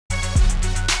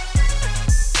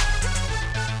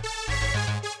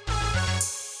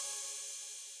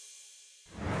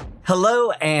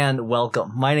Hello and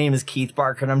welcome. My name is Keith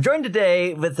Barker, and I'm joined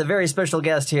today with a very special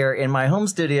guest here in my home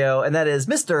studio, and that is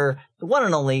Mr. the one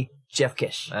and only Jeff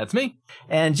Kish. That's me.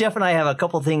 And Jeff and I have a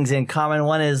couple things in common.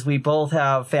 One is we both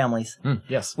have families.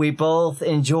 Yes. We both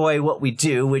enjoy what we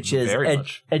do, which is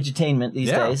edutainment these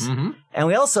days. And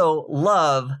we also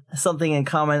love something in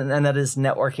common, and that is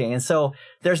networking. And so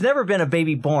there's never been a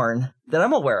baby born that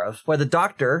I'm aware of where the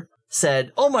doctor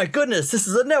said, oh my goodness, this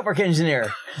is a network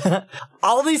engineer.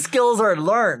 All these skills are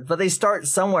learned, but they start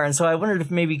somewhere. And so I wondered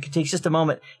if maybe you could take just a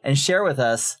moment and share with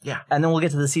us. Yeah. And then we'll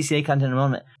get to the CCNA content in a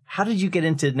moment. How did you get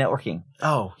into networking?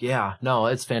 Oh, yeah. No,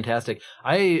 it's fantastic.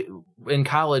 I, in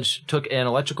college, took an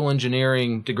electrical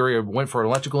engineering degree, or went for an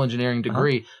electrical engineering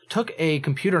degree, took a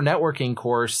computer networking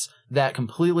course that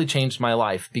completely changed my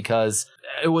life because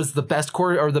it was the best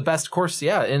course,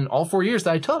 in all 4 years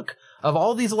that I took. Of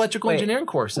all these electrical engineering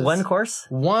courses. One course?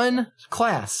 One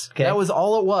class. Okay. That was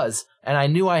all it was. And I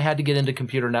knew I had to get into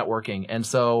computer networking. And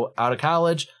so out of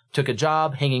college, took a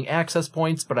job hanging access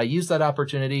points, but I used that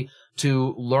opportunity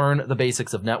to learn the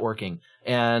basics of networking.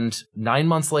 And 9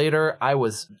 months later, I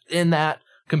was in that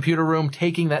computer room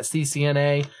taking that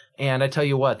CCNA. And I tell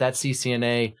you what, that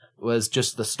CCNA was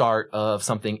just the start of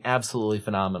something absolutely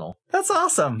phenomenal. That's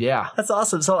awesome. Yeah. That's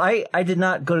awesome. So I did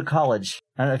not go to college.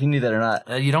 I don't know if you knew that or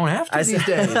not. You don't have to these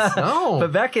days. No.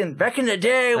 But back in the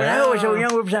day when I was a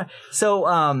young, so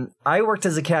I worked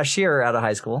as a cashier out of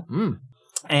high school.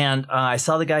 And I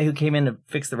saw the guy who came in to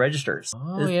fix the registers.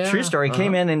 Oh, yeah. True story. He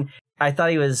came in and I thought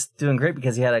he was doing great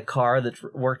because he had a car that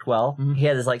worked well. He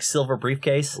had his like silver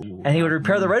briefcase and he would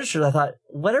repair the registers. I thought,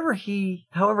 however he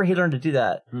learned to do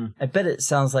that, I bet it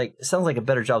sounds like a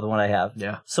better job than what I have.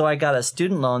 Yeah. So I got a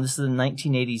student loan. This is in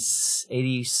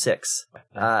 1986.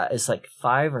 It's like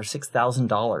 $5,000 or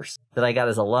 $6,000 that I got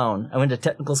as a loan. I went to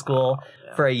technical school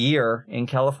for a year in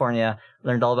California.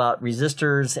 Learned all about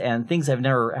resistors and things I've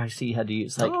never actually had to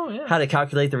use, like how to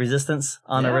calculate the resistance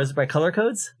on a resistor by color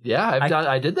codes. Yeah,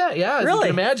 I did that. Yeah, as really?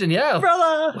 You can imagine. Yeah,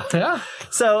 brother. Yeah.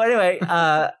 So anyway,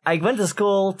 I went to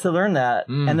school to learn that,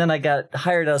 and then I got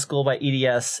hired out of school by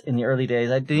EDS in the early days.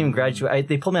 I didn't even graduate.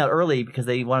 They pulled me out early because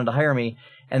they wanted to hire me,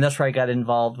 and that's where I got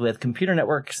involved with computer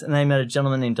networks. And I met a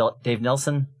gentleman named Dave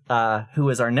Nelson, who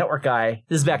was our network guy.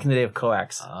 This is back in the day of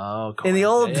coax. Oh, cool. In the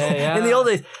old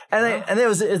days. And it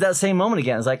was that same moment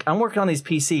again. It's like, I'm working on these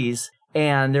PCs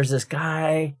and there's this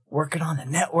guy working on the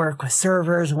network with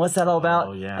servers and what's that all about?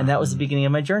 Oh, yeah. And that was the beginning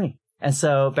of my journey. And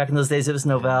so back in those days, it was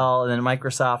Novell and then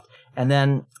Microsoft. And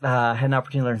then I had an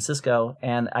opportunity to learn Cisco,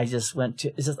 and I just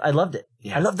I loved it.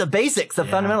 Yeah. I loved the basics, the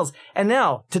fundamentals. And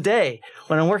now, today,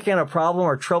 when I'm working on a problem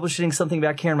or troubleshooting something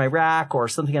back here in my rack or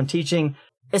something I'm teaching,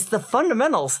 it's the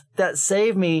fundamentals that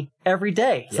save me every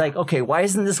day. It's like, okay, why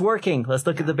isn't this working? Let's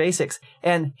look at the basics.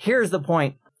 And here's the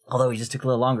point, although we just took a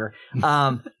little longer,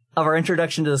 of our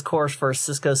introduction to this course for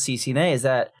Cisco CCNA is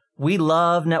that we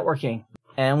love networking.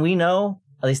 And we know,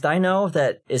 at least I know,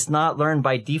 that it's not learned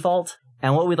by default.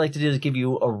 And what we'd like to do is give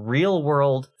you a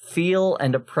real-world feel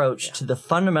and approach to the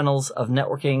fundamentals of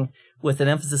networking with an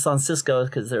emphasis on Cisco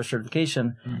because their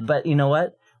certification. But you know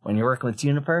what? When you're working with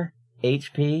Juniper,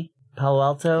 HP, Palo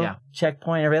Alto,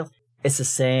 Checkpoint, everything else, it's the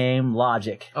same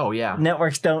logic. Oh, yeah.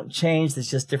 Networks don't change. There's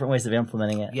just different ways of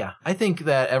implementing it. Yeah. I think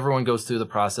that everyone goes through the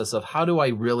process of how do I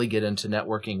really get into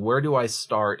networking? Where do I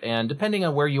start? And depending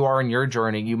on where you are in your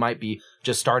journey, you might be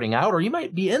just starting out, or you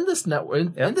might be in this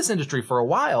in this industry for a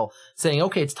while saying,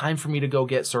 okay, it's time for me to go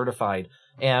get certified.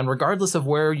 And regardless of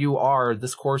where you are,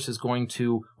 this course is going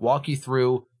to walk you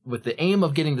through with the aim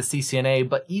of getting the CCNA,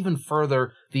 but even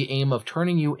further, the aim of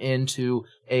turning you into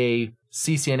a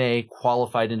CCNA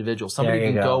qualified individual. Somebody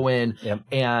who can go in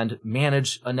and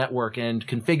manage a network and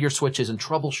configure switches and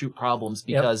troubleshoot problems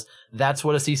because that's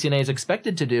what a CCNA is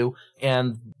expected to do.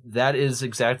 And that is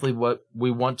exactly what we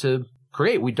want to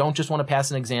create. We don't just want to pass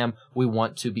an exam. We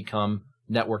want to become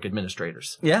network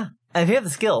administrators. Yeah. And if you have the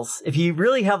skills, if you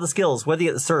really have the skills, whether you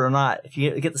get the cert or not, if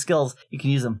you get the skills, you can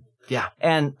use them. Yeah.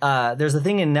 And there's a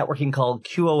thing in networking called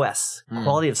QoS,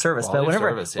 quality of service. But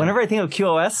whenever I think of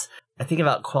QoS, I think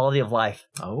about quality of life.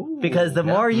 Oh. Because the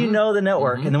more you know the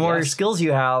network and the more your skills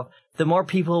you have, the more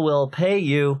people will pay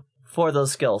you for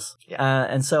those skills. Yeah.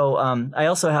 And so I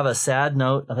also have a sad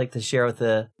note I'd like to share with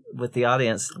the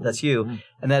audience. That's you.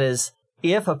 And that is,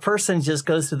 if a person just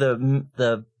goes through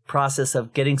the process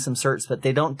of getting some certs, but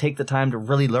they don't take the time to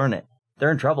really learn it,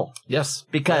 they're in trouble. Yes.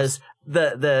 Because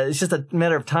it's just a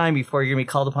matter of time before you're going to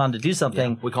be called upon to do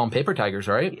something. Yeah. We call them paper tigers,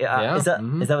 right? Yeah. Is that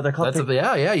what they're called?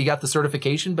 Yeah. You got the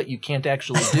certification, but you can't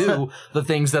actually do the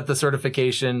things that the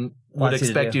certification would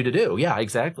expect you to do. Yeah,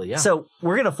 exactly. Yeah. So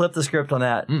we're going to flip the script on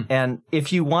that. And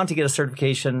if you want to get a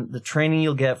certification, the training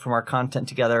you'll get from our content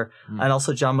together, and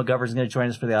also John McGovern's going to join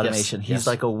us for the automation. He's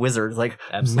like a wizard, like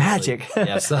magic.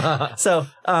 Yes. So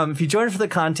if you join us for the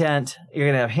content, you're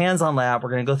going to have hands-on lab. We're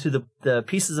going to go through the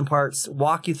pieces and parts,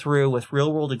 walk you through with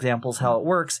real-world examples how it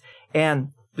works. And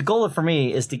the goal for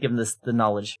me is to give them the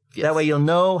knowledge. Yes. That way you'll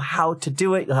know how to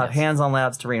do it. You'll have hands-on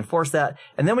labs to reinforce that.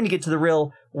 And then when you get to the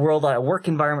real world work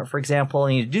environment, for example,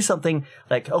 and you do something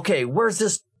like, okay, where's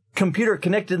this computer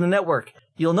connected to the network?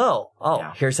 You'll know,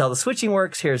 here's how the switching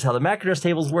works. Here's how the MAC address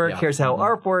tables work. Here's how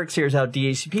ARP works. Here's how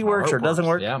DHCP works or doesn't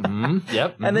work. Yeah.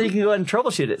 And then you can go ahead and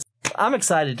troubleshoot it. I'm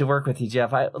excited to work with you,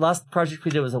 Jeff. Last project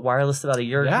we did was a wireless about a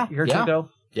year or two ago.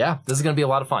 Yeah, this is going to be a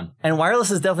lot of fun. And wireless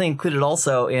is definitely included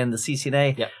also in the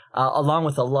CCNA, along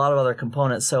with a lot of other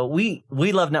components. So we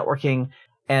love networking,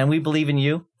 and we believe in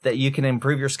you that you can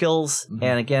improve your skills.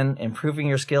 And again, improving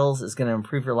your skills is going to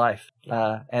improve your life.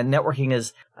 And networking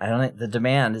is, the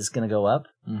demand is going to go up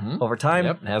over time.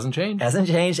 Yep, hasn't changed.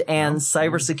 And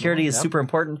cybersecurity is super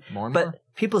important. More and but more.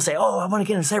 People say, I want to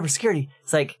get into cybersecurity.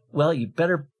 It's like, well, you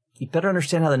better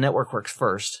understand how the network works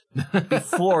first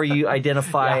before you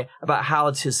identify about how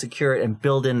to secure it and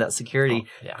build in that security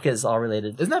because it's all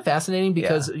related. Isn't that fascinating?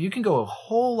 Because you can go a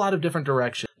whole lot of different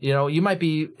directions. You know, you might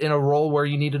be in a role where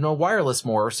you need to know wireless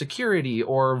more, or security,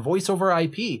 or voice over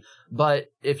IP. But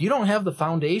if you don't have the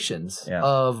foundations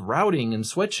of routing and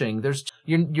switching,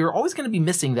 you're always going to be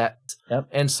missing that. Yep.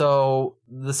 And so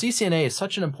the CCNA is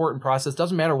such an important process.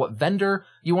 Doesn't matter what vendor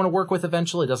you want to work with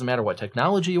eventually. It doesn't matter what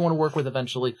technology you want to work with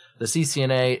eventually. The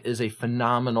CCNA is a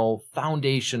phenomenal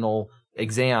foundational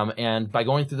exam. And by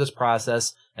going through this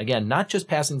process, again, not just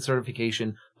passing the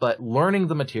certification, but learning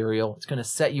the material, it's going to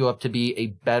set you up to be a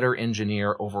better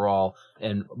engineer overall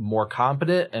and more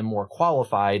competent and more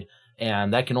qualified.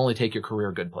 And that can only take your career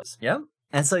a good place. Yeah.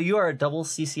 And so you are a double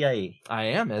CCIE. I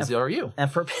am, as are you. And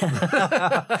for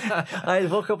I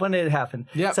woke up one day it happened.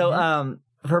 Yeah. So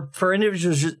for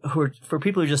individuals for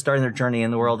people who are just starting their journey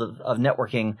in the world of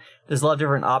networking, there's a lot of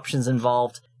different options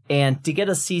involved. And to get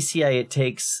a CCIE, it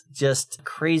takes just a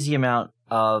crazy amount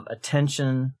of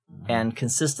attention and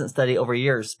consistent study over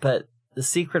years. But the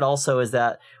secret also is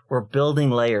that we're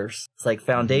building layers. It's like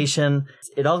foundation.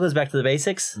 It all goes back to the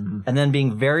basics and then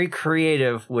being very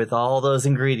creative with all those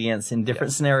ingredients in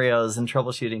different scenarios and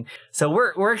troubleshooting. So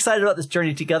we're excited about this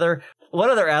journey together. One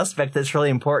other aspect that's really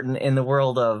important in the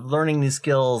world of learning new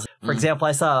skills. For example,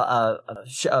 I saw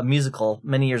a musical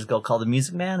many years ago called The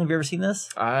Music Man. Have you ever seen this?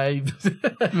 I'm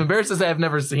embarrassed to say I've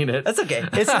never seen it. That's okay.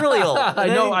 It's really old.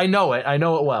 I know it. I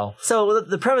know it well. So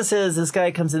the premise is this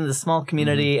guy comes into this small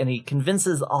community and he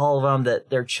convinces all of them that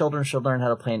their children should learn how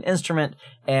to play an instrument.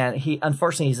 And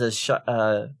unfortunately, he's a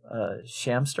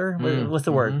shamster. What's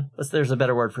the word? There's a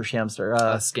better word for shamster.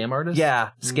 Scam artist? Yeah,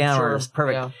 scam artist.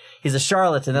 Perfect. Yeah. He's a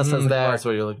charlatan. That's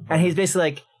what you're looking for. And he's basically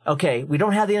like, okay, we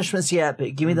don't have the instruments yet,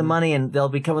 but give me the money and they're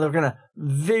going to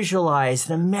visualize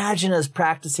and imagine us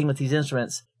practicing with these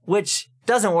instruments, which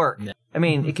doesn't work. No. I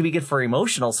mean, it can be good for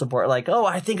emotional support, like,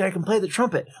 I think I can play the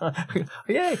trumpet.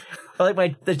 Yay.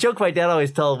 Like the joke my dad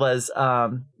always told was,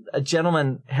 a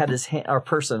gentleman had his hand, or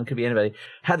person, could be anybody,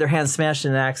 had their hand smashed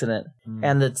in an accident,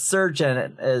 and the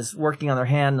surgeon is working on their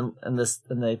hand, and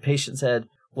the patient said,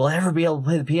 "Will I ever be able to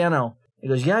play the piano?" He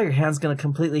goes, "Yeah, your hand's going to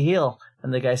completely heal."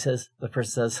 And the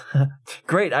person says,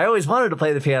 "Great, I always wanted to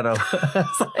play the piano."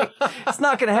 It's like, it's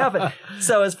not going to happen.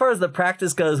 So as far as the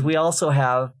practice goes, we also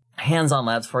have hands-on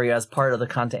labs for you as part of the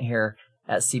content here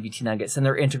at CBT Nuggets, and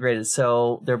they're integrated.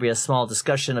 So there'll be a small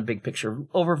discussion, a big picture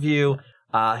overview.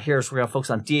 We're going to focus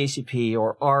on DHCP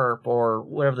or ARP or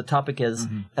whatever the topic is.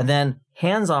 And then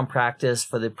hands-on practice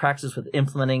for the practice with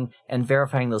implementing and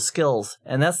verifying those skills.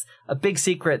 And that's a big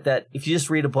secret that if you just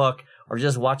read a book or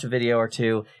just watch a video or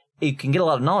two, you can get a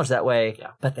lot of knowledge that way.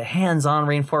 Yeah. But the hands-on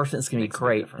reinforcement is going to be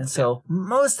great. And so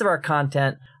most of our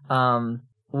content,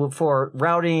 for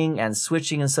routing and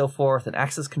switching and so forth and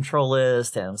access control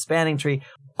list and spanning tree,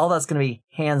 all that's going to be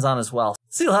hands-on as well.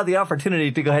 So you'll have the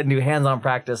opportunity to go ahead and do hands-on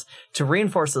practice to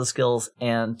reinforce those skills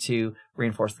and to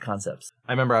reinforce the concepts.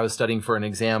 I remember I was studying for an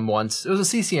exam once. It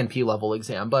was a CCNP level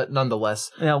exam, but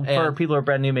nonetheless. For people who are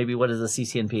brand new, maybe what is a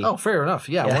CCNP? Oh, fair enough.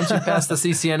 Yeah. Once you pass the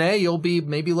CCNA, you'll be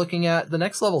maybe looking at the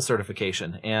next level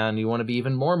certification, and you want to be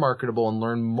even more marketable and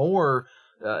learn more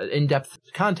in-depth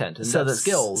content and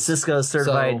skills. Cisco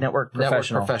Certified Network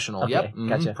Professional. Network Professional, okay, yep.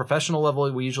 Gotcha. Professional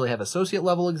level, we usually have associate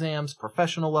level exams,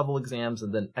 professional level exams,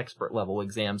 and then expert level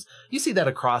exams. You see that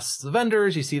across the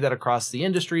vendors, you see that across the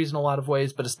industries in a lot of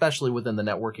ways, but especially within the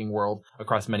networking world,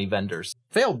 across many vendors.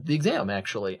 failed the exam,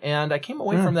 actually. And I came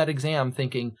away from that exam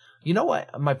thinking, you know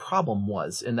what my problem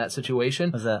was in that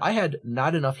situation? What's that? I had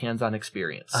not enough hands-on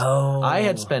experience. Oh. I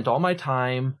had spent all my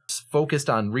time focused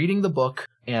on reading the book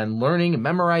and learning and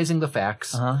memorizing the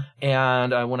facts.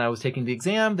 And when I was taking the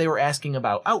exam, they were asking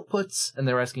about outputs and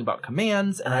they were asking about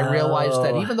commands. And I realized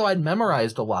that even though I'd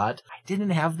memorized a lot, I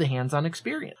didn't have the hands-on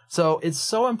experience. So it's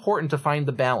so important to find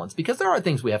the balance because there are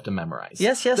things we have to memorize.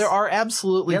 Yes. There are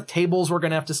absolutely tables we're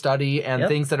going to have to study and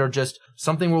things that are just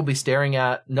something we'll be staring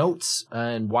at, notes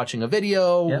and watching a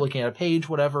video, looking at a page,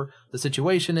 whatever the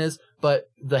situation is. But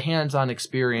the hands-on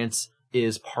experience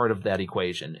is part of that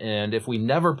equation. And if we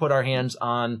never put our hands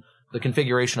on the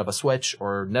configuration of a switch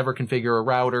or never configure a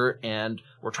router and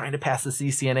we're trying to pass the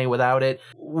CCNA without it,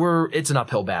 it's an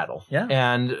uphill battle. Yeah.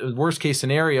 And worst case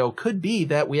scenario could be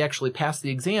that we actually pass the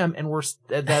exam and we're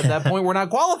at that point we're not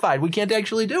qualified. We can't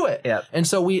actually do it. Yeah. And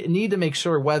so we need to make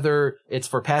sure whether it's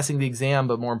for passing the exam,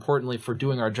 but more importantly for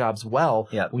doing our jobs well,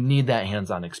 we need that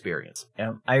hands-on experience.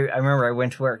 Yeah. I remember I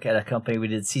went to work at a company. We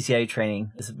did CCIE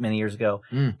training many years ago,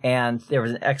 and there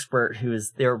was an expert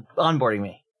they were onboarding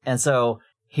me. And so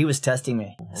he was testing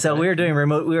me. Okay. So we were doing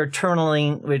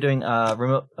terminaling, we were doing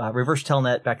remote reverse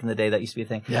telnet back in the day. That used to be a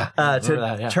thing.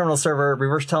 Terminal server,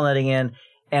 reverse telnetting in,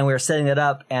 and we were setting it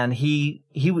up. And he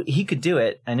could do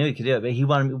it. I knew he could do it, but he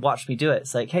wanted me to watch me do it.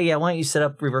 It's like, hey, why don't you set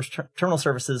up reverse terminal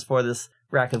services for this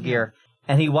rack of gear?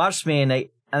 And he watched me, and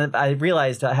I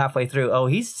realized halfway through,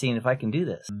 he's seeing if I can do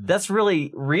this. That's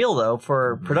really real though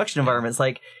for production environments.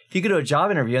 Like if you go to a job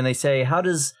interview and they say, how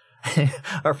does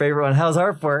our favorite one, how's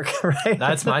ARP work? Right?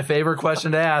 That's my favorite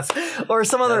question to ask. Or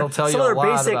some other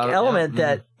basic element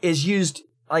that is used,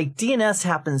 like DNS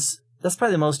happens. That's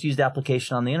probably the most used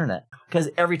application on the internet because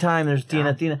every time there's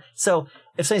DNS. So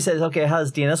if somebody says, okay, how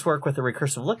does DNS work with a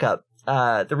recursive lookup?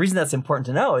 The reason that's important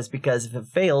to know is because if it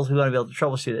fails, we want to be able to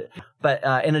troubleshoot it. But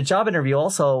in a job interview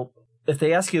also, if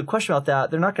they ask you a question about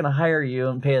that, they're not going to hire you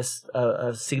and pay us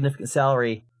a significant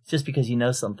salary just because you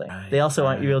know something. They also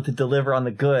want you to be able to deliver on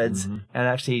the goods and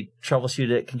actually troubleshoot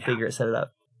it, configure it, set it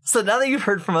up. So now that you've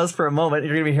heard from us for a moment,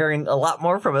 you're going to be hearing a lot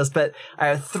more from us, but I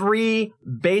have 3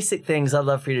 basic things I'd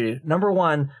love for you to do. Number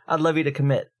 1, I'd love you to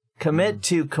commit. Commit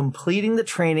to completing the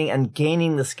training and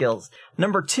gaining the skills.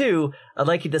 Number 2, I'd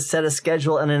like you to set a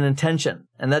schedule and an intention.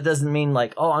 And that doesn't mean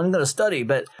like, I'm going to study,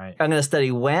 but I'm going to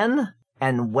study when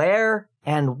and where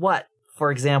and what.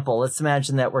 For example, let's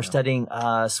imagine that we're studying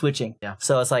switching.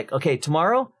 So it's like, okay,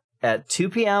 tomorrow at 2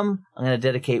 p.m., I'm going to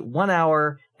dedicate 1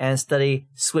 hour and study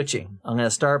switching. I'm going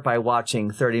to start by watching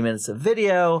 30 minutes of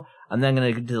video. I'm then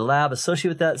going to do the lab associated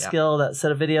with that skill, that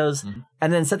set of videos,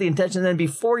 and then set the intention. And then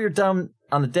before you're done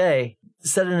on the day,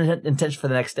 set an intention for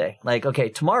the next day. Like, okay,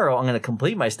 tomorrow I'm going to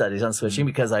complete my studies on switching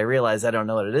because I realize I don't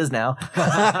know what it is now.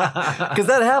 Because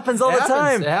that happens all the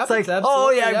time. It's like,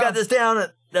 I've got this down.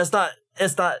 It's not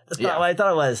what I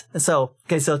thought it was. And so,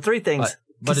 so 3 things.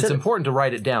 But it's important to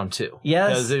write it down too.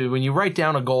 Yes. Because when you write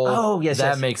down a goal,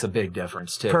 that makes a big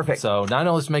difference too. Perfect. So not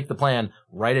only to make the plan,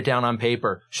 write it down on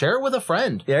paper. Share it with a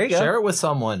friend. There you go. Share it with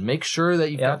someone. Make sure that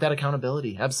you've got that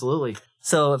accountability. Absolutely.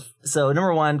 So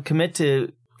number 1, commit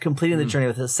to completing the journey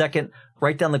with us. 2nd,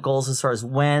 write down the goals as far as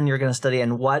when you're going to study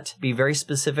and what. Be very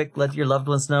specific. Let your loved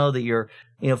ones know that you're,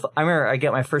 I remember I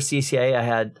get my first CCIE.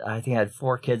 I think I had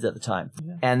 4 kids at the time.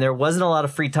 And there wasn't a lot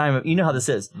of free time. You know how this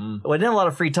is. Well, I didn't have a lot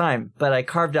of free time, but I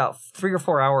carved out 3 or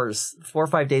 4 hours, 4 or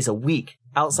 5 days a week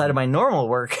outside of my normal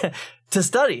work to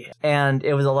study. And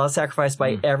it was a lot of sacrifice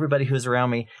by everybody who was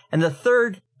around me. And the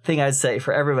 3rd thing I'd say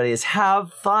for everybody is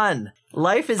have fun.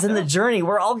 Life is in the journey.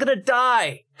 We're all going to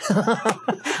die.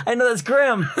 I know that's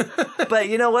grim, but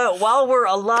you know what? While we're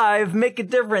alive, make a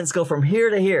difference. Go from here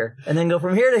to here and then go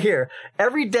from here to here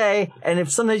every day. And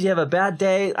if sometimes you have a bad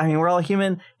day, I mean, we're all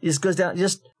human. It just goes down.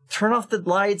 Just turn off the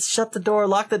lights, shut the door,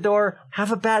 lock the door,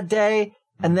 have a bad day.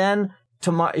 And then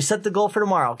tomorrow, you set the goal for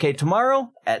tomorrow. Okay,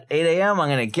 tomorrow at 8 a.m., I'm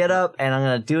going to get up and I'm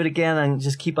going to do it again and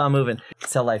just keep on moving.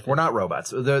 That's how life is. We're not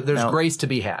robots. There's grace to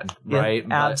be had, right?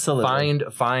 Yeah, absolutely.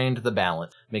 But find the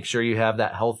balance. Make sure you have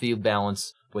that healthy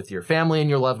balance with your family and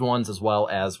your loved ones as well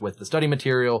as with the study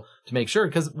material to make sure,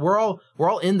 because we're all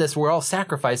in this, we're all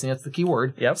sacrificing, that's the key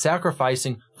word,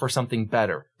 sacrificing for something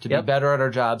better, to be better at our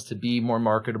jobs, to be more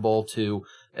marketable, to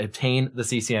obtain the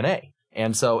CCNA.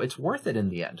 And so it's worth it in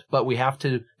the end, but we have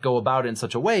to go about it in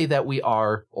such a way that we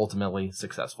are ultimately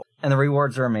successful. And the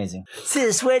rewards are amazing. See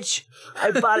the Switch?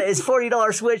 I bought it. It's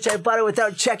 $40 Switch. I bought it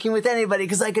without checking with anybody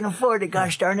because I can afford it.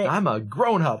 Gosh darn it. I'm a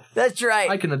grown-up. That's right.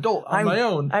 I can adult on my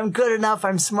own. I'm good enough.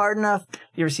 I'm smart enough.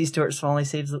 You ever see Stuart Smalley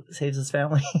saves his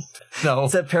family? No.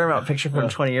 It's a Paramount picture from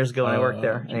 20 years ago when I worked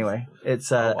there. Anyway,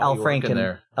 it's Al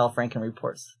Franken. Al Franken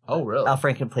reports. Oh, really? Al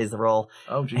Franken plays the role.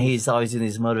 Oh, geez. And he's always doing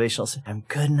these motivational. I'm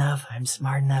good enough. I'm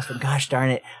smart enough. And gosh darn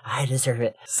it, I deserve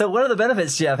it. So one of the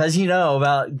benefits, Jeff, as you know,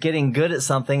 about getting good at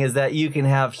something is that you can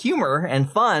have humor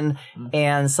and fun,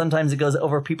 and sometimes it goes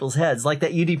over people's heads, like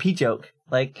that UDP joke.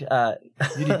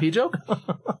 UDP joke?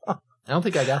 I don't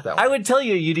think I got that one. I would tell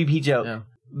you a UDP joke. Yeah.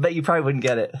 But you probably wouldn't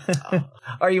get it.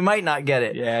 Or you might not get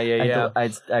it. Yeah.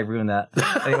 I ruined that.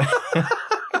 Anyway.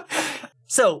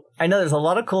 So I know there's a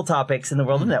lot of cool topics in the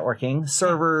world of networking,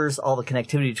 servers, all the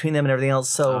connectivity between them and everything else.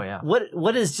 So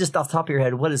what is, just off the top of your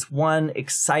head, what is one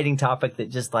exciting topic that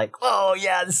just like, oh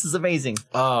yeah, this is amazing?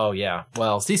 Oh yeah.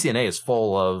 Well, CCNA is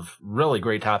full of really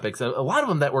great topics. A lot of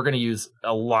them that we're going to use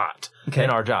a lot in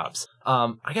our jobs.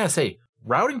 I got to say,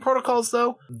 routing protocols,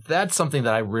 though, that's something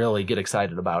that I really get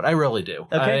excited about. I really do.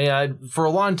 Okay. For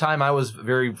a long time, I was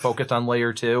very focused on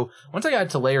layer 2. Once I got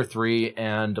to layer 3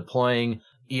 and deploying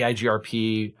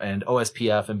EIGRP and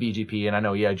OSPF and BGP, and I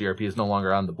know EIGRP is no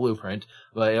longer on the blueprint,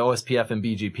 but OSPF and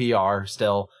BGP are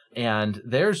still. And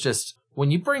there's just,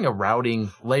 when you bring a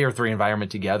routing layer 3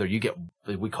 environment together, you get,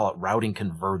 we call it routing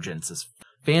convergence. This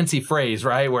fancy phrase,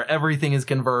 right? Where everything is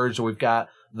converged. We've got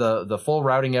the full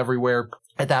routing everywhere.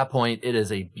 At that point, it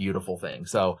is a beautiful thing.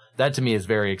 So that to me is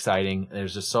very exciting.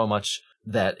 There's just so much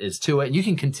that is to it. And you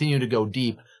can continue to go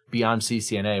deep beyond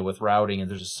CCNA with routing, and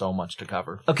there's just so much to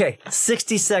cover. Okay,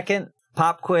 60-second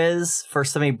pop quiz for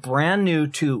somebody brand new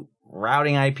to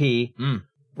routing IP.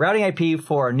 Routing IP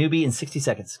for a newbie in 60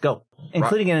 seconds. Go.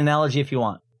 Including an analogy if you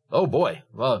want. Oh boy.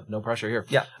 Well, no pressure here.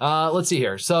 Yeah. Let's see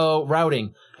here. So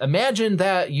routing. Imagine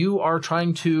that you are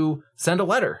trying to send a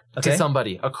letter to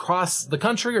somebody across the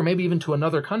country or maybe even to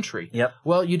another country. Yep.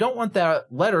 Well, you don't want that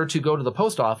letter to go to the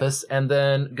post office and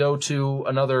then go to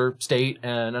another state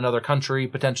and another country,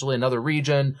 potentially another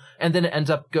region, and then it ends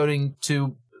up going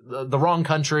to the wrong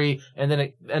country, and then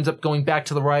it ends up going back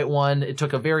to the right one. It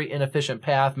took a very inefficient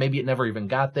path. Maybe it never even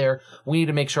got there. We need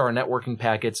to make sure our networking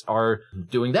packets are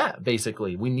doing that,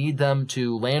 basically. We need them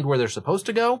to land where they're supposed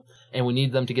to go, and we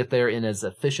need them to get there in as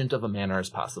efficient of a manner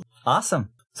as possible. Awesome.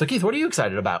 So, Keith, what are you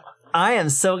excited about? I am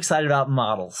so excited about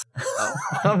models.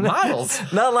 Models?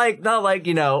 Not like,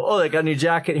 you know, oh, they got a new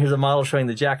jacket, here's a model showing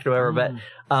the jacket or whatever,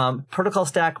 but protocol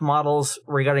stack models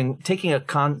regarding taking a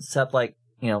concept like,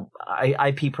 you know,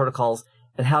 IP protocols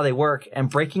and how they work and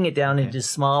breaking it down into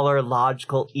smaller,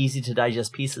 logical, easy to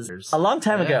digest pieces. A long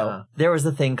time ago, there was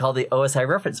a thing called the OSI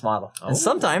reference model. And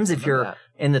sometimes if you're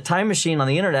in the time machine on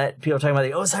the internet, people are talking about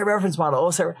the OSI reference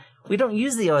model. We don't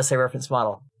use the OSI reference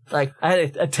model. Like, I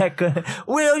had a tech,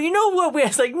 well, you know what? I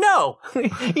was like, no,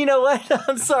 you know what?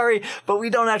 I'm sorry, but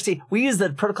we don't actually, we use the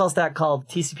protocol stack called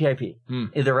TCP/IP,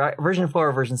 either version 4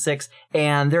 or version 6.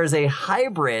 And there's a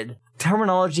hybrid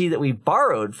terminology that we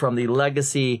borrowed from the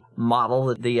legacy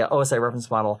model, the OSI reference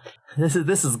model. This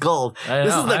is gold.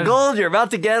 This is the gold you're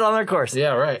about to get on our course.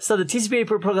 Yeah, right. So the TCP/IP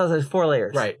protocol has 4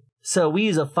 layers. Right. So we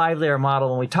use a 5-layer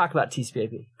model when we talk about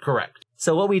TCP/IP. Correct.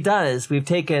 So what we've done is we've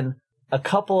taken a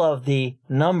couple of the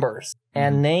numbers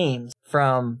and names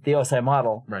from the OSI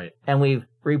model. Right. And we've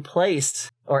replaced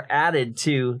or added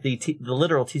to the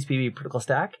literal TCP/IP protocol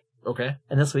stack. Okay.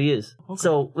 And that's what we use. Okay.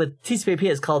 So with TCP/IP,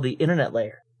 it's called the internet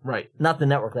layer. Right. Not the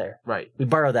network layer. Right. We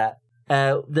borrow that.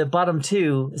 The bottom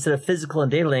 2, instead of physical and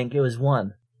data link, it was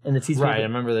 1 in the TCP/IP. Right. I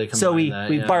remember they combined so we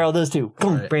that, borrow those 2.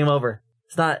 Boom, bring them over.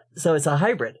 It's not, so it's a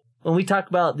hybrid. When we talk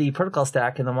about the protocol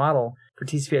stack in the model for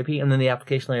TCP/IP, and then the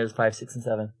application layer is 5, 6, and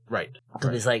 7. Right.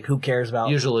 It's like, who cares about?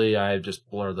 Usually I just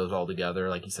blur those all together,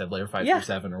 like you said, layer 5 through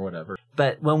 7 or whatever.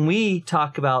 But when we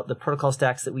talk about the protocol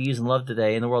stacks that we use and love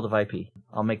today in the world of IP,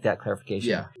 I'll make that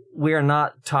clarification. Yeah. We are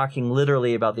not talking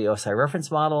literally about the OSI reference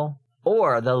model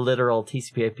or the literal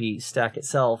TCP/IP stack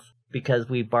itself, because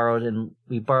we borrowed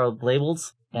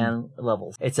labels and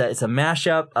levels. It's a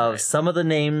mashup of some of the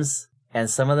names and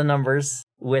some of the numbers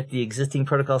with the existing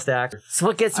protocol stack. So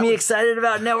what gets me excited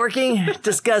about networking?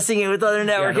 Discussing it with other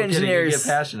network engineers. You get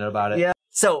passionate about it. Yeah.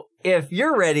 So if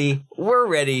you're ready, we're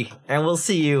ready, and we'll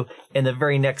see you in the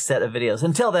very next set of videos.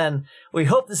 Until then, we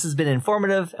hope this has been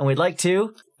informative, and we'd like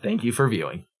to thank you for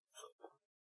viewing.